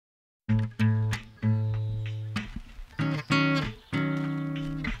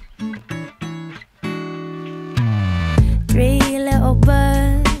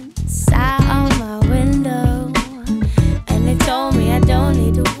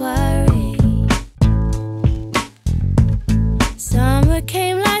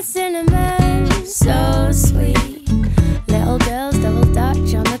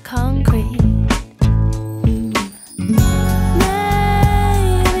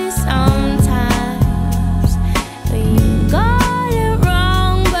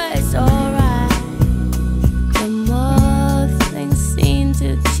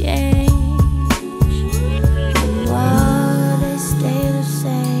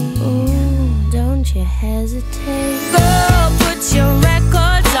hesitate. Girl, put your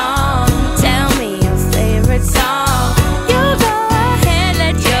records on. Tell me your favorite song. You go ahead,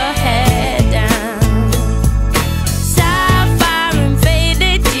 let your head down. Sapphire and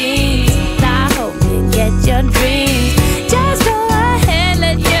faded jeans. I hope you get your dreams. Just go ahead,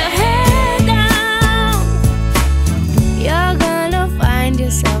 let your head down. You're gonna find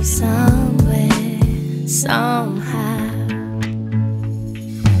yourself somewhere, somehow.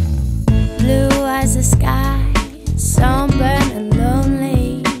 Blue as the sky, sunburned and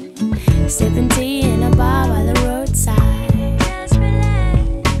lonely, sipping tea in a bar by the roadside. Just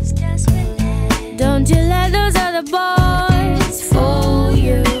relax, just relax. Don't you let those other boys fool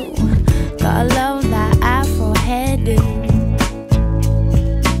you. Gotta love that afro hairdo.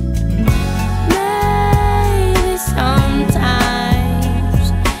 Maybe sometimes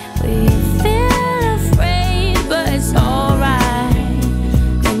we feel afraid, but it's alright.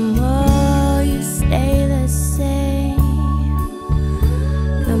 The more you stay the same,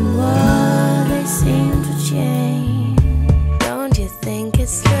 the more they seem to change. Don't you think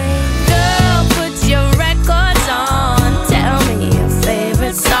it's strange? Girl, put your records on. Tell me your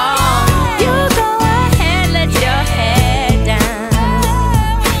favorite song. You go ahead, let your head down.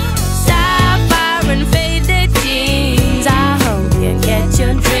 Sapphire and faded jeans. I hope you get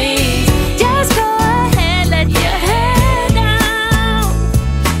your dreams. Just go ahead, let your head down.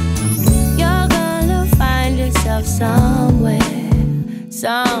 You're gonna find yourself somewhere,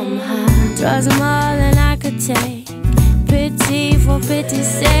 somehow. 'Twas more than I could take. Pity for pity's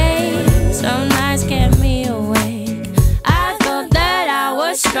sake. Some nights kept me awake. I thought that I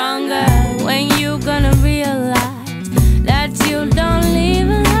was stronger.